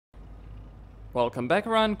Welcome back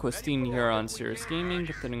everyone, Costin here on Serious Gaming,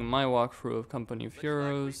 continuing my walkthrough of Company of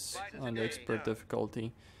Heroes on the expert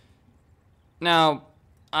difficulty. Now,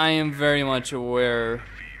 I am very much aware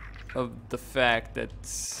of the fact that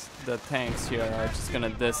the tanks here are just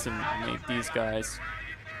gonna decimate these guys,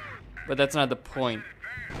 but that's not the point.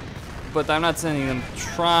 But I'm not sending them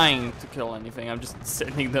trying to kill anything, I'm just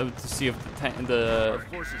sending them to see if the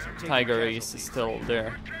Tiger Ace is still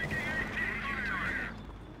there.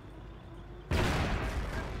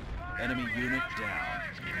 Enemy unit down.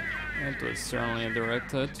 That was certainly a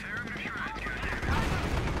direct hit.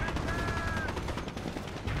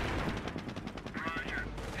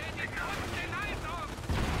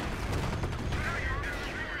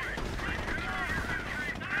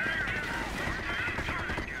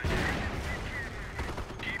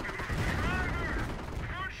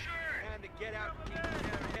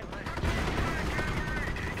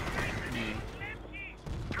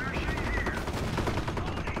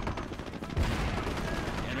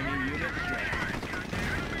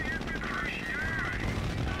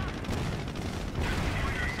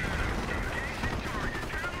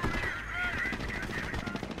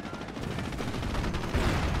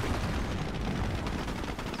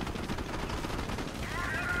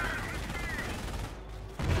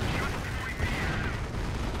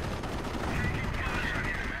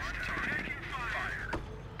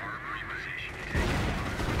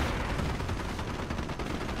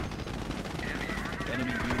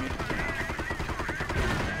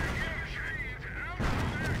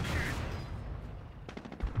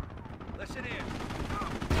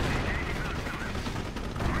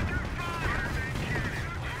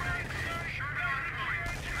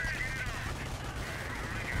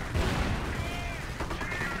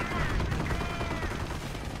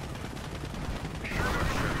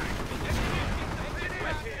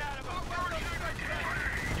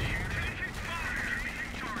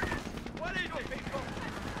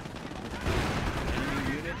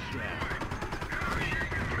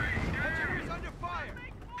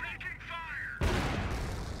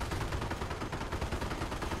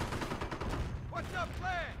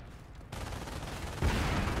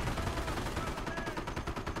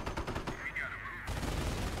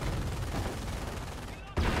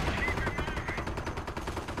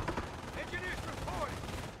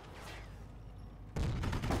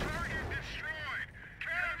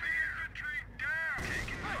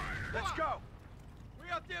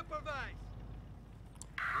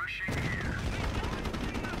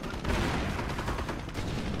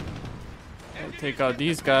 Take out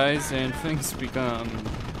these guys and things become...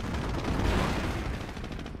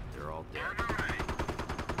 They're all dead.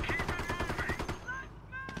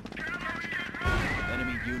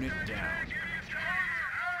 Enemy unit down.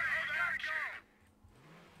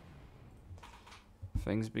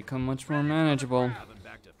 Things become much more manageable.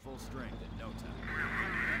 Back to full strength in no time.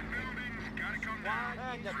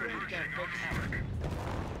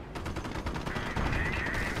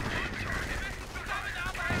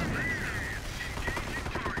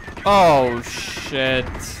 Oh shit.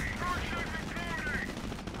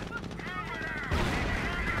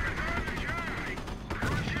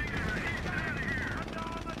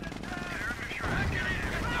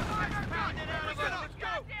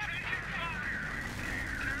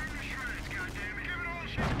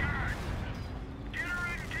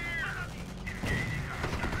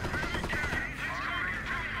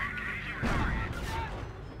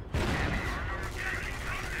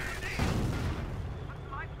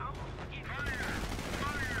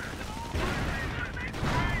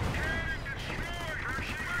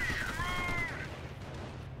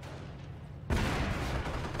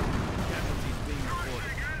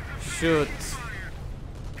 Shoot.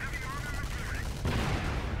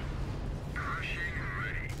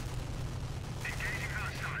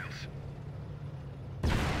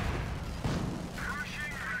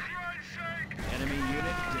 Enemy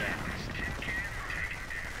unit down.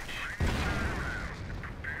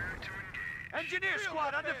 Engineer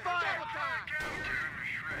squad under fire.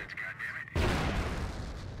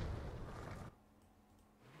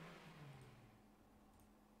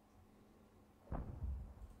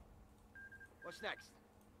 What's next?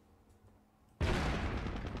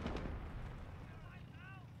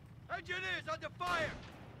 Engineers under fire!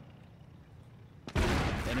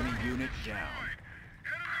 Enemy unit down.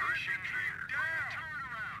 Pershing down.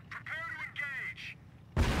 Turnaround. Prepare to engage.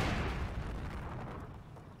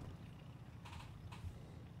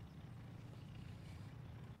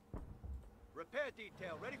 Repair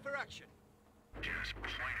detail ready for action. Just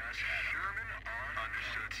point us at Sherman on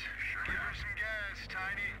understood. Give her some gas,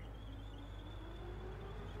 Tiny.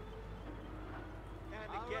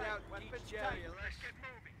 Time to get out and teach Jerry a lesson.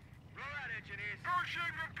 Roll out, engineers.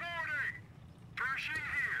 Pershing reporting. Pershing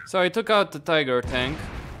here. So I took out the Tiger tank.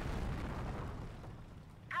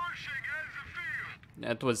 Pershing has the field.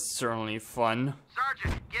 That was certainly fun.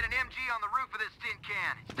 Sergeant, get an MG on the roof of this tin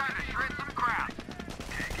can. It's time to shred some crowd.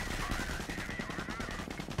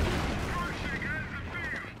 Pershing has the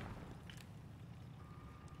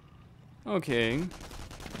field. Okay.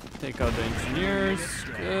 Take out the engineers.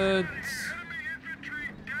 Good.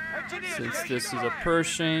 Engineers, Since take this is a fire.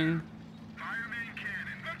 Pershing. Fire main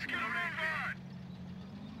cannon. Let's get a move on.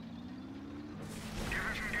 Give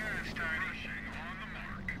us some gas, Tiny. Pershing on the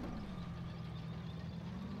mark.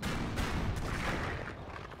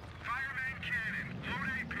 Fire main cannon. Load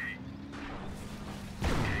AP.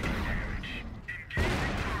 Taking damage.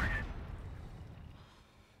 Engaging target.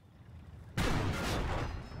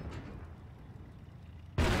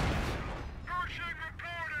 Pershing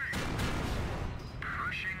reporting.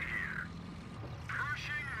 Pershing here.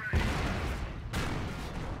 Pershing ready.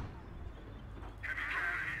 Heavy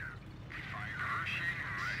cannon here. Fire. Pershing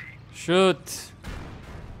ready. Shoot.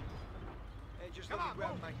 Hey, just let me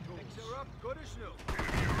grab my tools. Fix her up, good as new.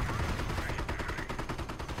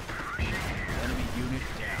 Enemy unit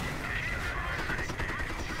down.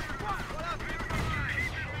 What up, big boy?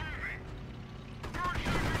 Keep it moving.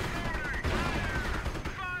 Pershing reporting.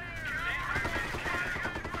 Fire!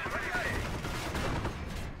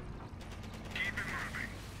 Keep it moving.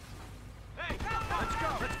 Hey, let's go,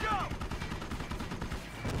 let's go!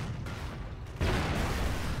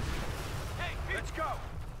 Hey, let's go!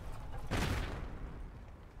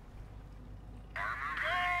 Armor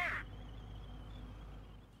ready.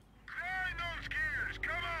 Grind those gears,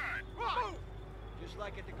 come on! Move! Just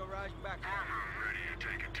like at the garage back. Armor ready to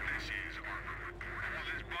take it to this is armor report. All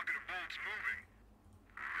this bucket of bolts moving.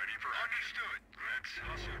 Ready for understood. Let's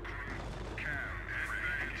hustle, crew. Cam,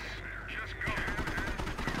 advance. Just go.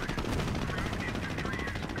 Ground infantry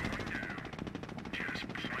is going down. Just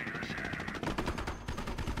point us at 'em.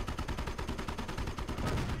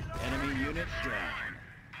 Enemy unit down.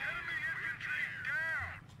 Enemy infantry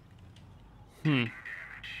down. Hmm.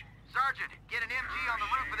 Damage. Sergeant, get an MG on the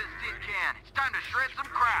roof of this tin can. It's time to shred some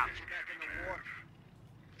crowd. Back in the war.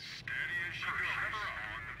 Steady as she goes.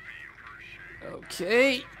 On the field.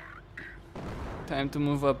 Okay. Time to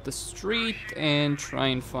move up the street and try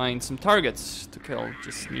and find some targets to kill.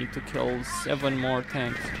 Just need to kill 7 more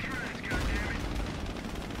tanks.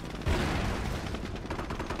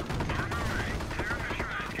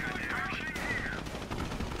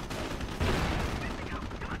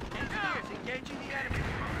 Engineers engaging the enemy.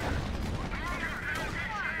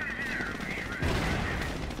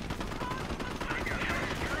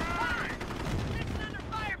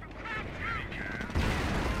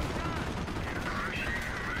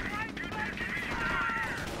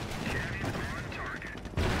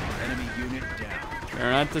 Enemy unit down.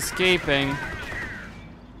 They're not escaping.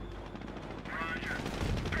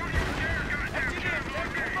 Engineers,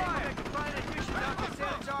 taking fire. Make a fine addition down to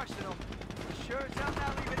Sam's arsenal. Sure as hell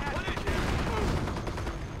not leaving that.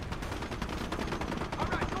 All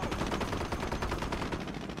right, move.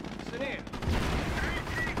 Sit in.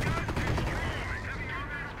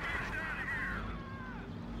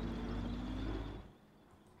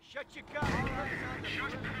 Shut your gun.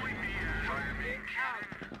 Just point me at fire main cannon.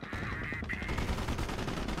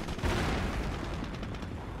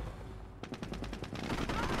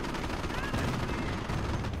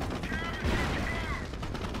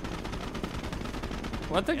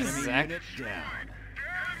 What Enemy exactly? unit down.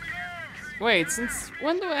 Wait, since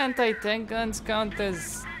when do anti-tank guns count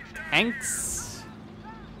as tanks?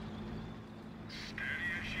 Steady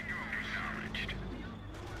as she goes. Acknowledged.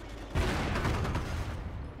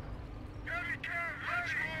 Heavy cam,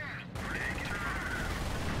 let's roll. Take time.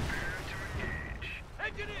 Prepare to engage.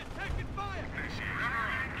 Engineers, taking fire. This is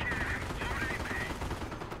Ryan Cannon. Load AP.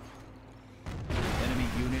 Enemy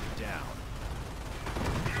unit down.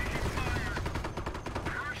 Taking fire.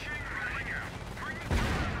 Pershing rolling out. Bring the gun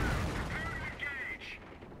around. Prepare to engage.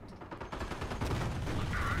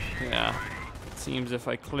 Pershing Yeah. ready. Seems if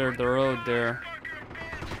I cleared the road there. Bucket of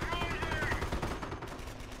bolts rolling.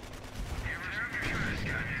 Give us a chance,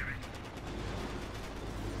 goddammit.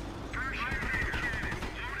 Pershing main cannon.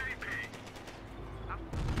 Load AP.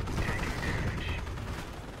 Taking damage.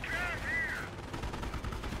 Cam here.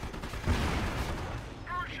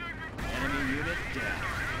 Pershing reporting. Enemy unit down.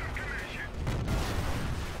 Out of commission.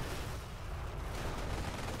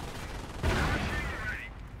 Pershing ready.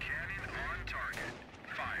 Cannon on target.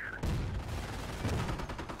 Fire.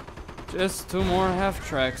 Just 2 more half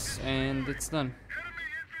tracks and it's done. Enemy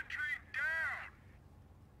infantry down.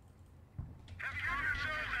 Heavy units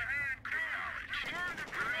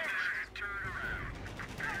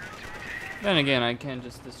Then again, I can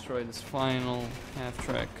just destroy this final half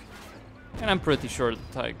track. And I'm pretty sure the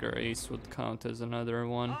Tiger Ace would count as another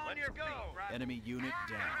one. Enemy unit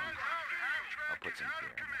down. I'll put some gear.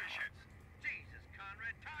 Jesus,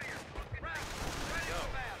 Conrad, tires.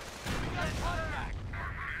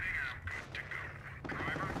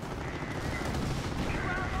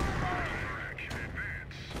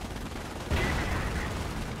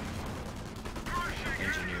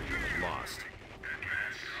 Engineer unit lost.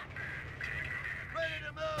 Ready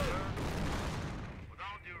to move. With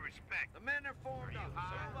all due respect, the men are formed up. So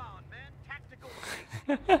move on, men. Tactical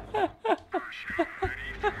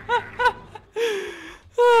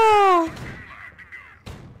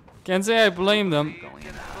Can't say I blame them.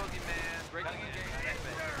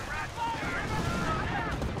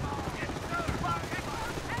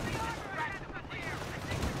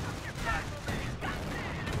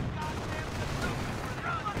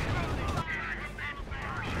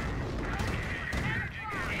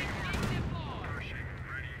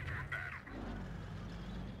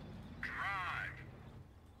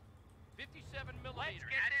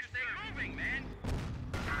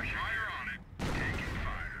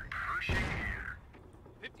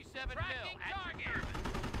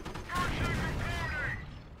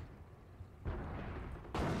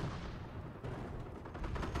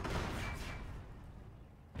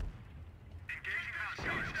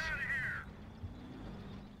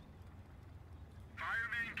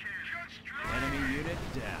 Enemy unit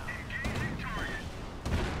down.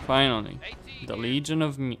 Finally, the Legion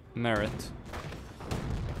of Merit.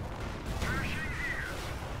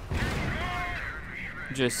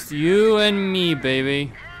 Just you and me,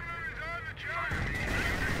 baby.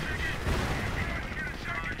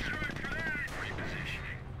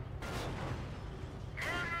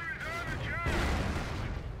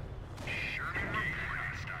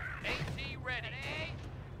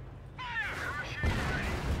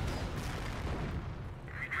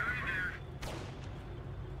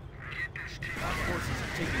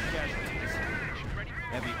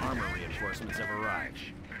 Heavy armor reinforcements have arrived.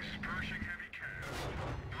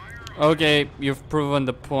 Okay, you've proven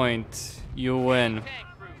the point. You win.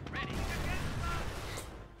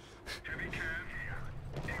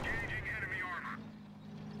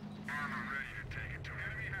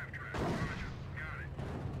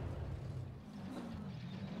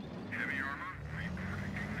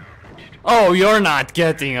 Oh, you're not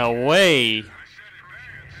getting away.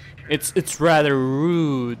 It's rather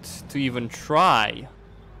rude to even try.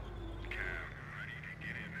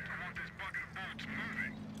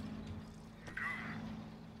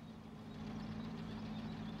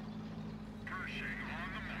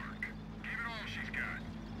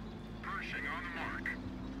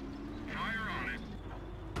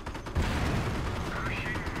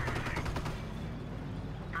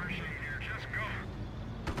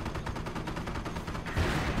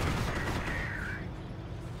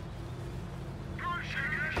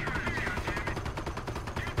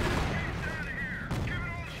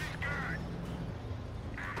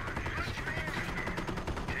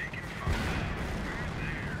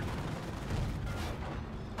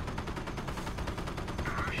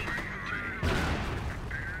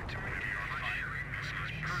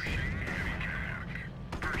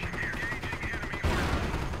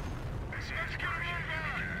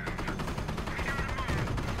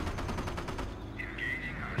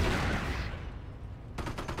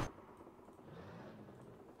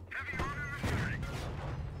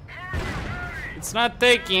 It's not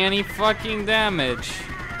taking any fucking damage.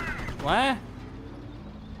 What?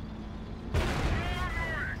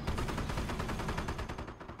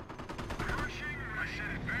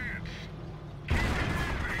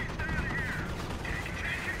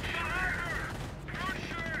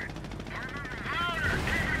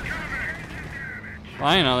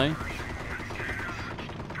 Finally.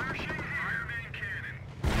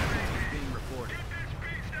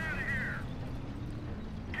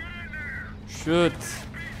 Shoot.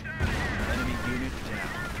 Enemy unit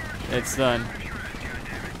down. It's done.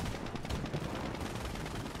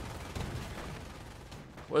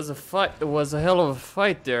 Was a fight. It was a hell of a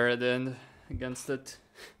fight there at the end against it.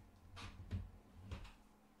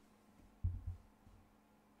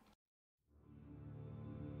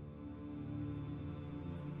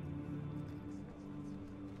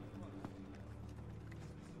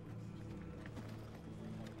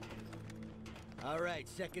 All right,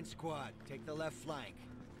 second squad, take the left flank.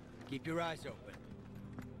 Keep your eyes open.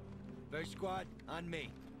 First squad, on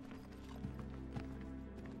me.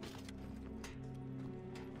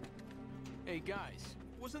 Hey guys,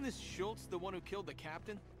 wasn't this Schultz the one who killed the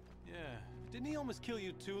captain? Yeah. Didn't he almost kill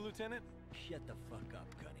you too, Lieutenant? Shut the fuck up,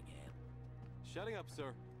 Cunningham. Shutting up,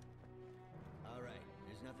 sir. All right,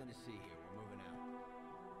 there's nothing to see here. We're moving out.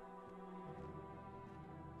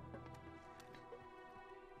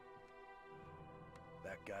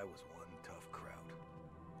 That guy was one tough crowd.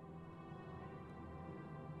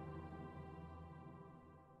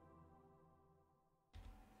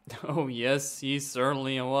 Oh yes, he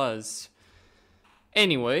certainly was.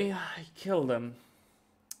 Anyway, I killed him.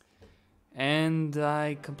 And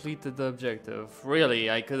I completed the objective. Really,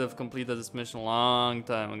 I could have completed this mission a long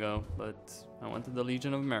time ago, but I wanted the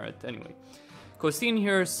Legion of Merit. Anyway, Costin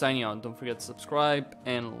here, signing out. Don't forget to subscribe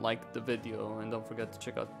and like the video, and don't forget to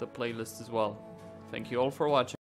check out the playlist as well. Thank you all for watching.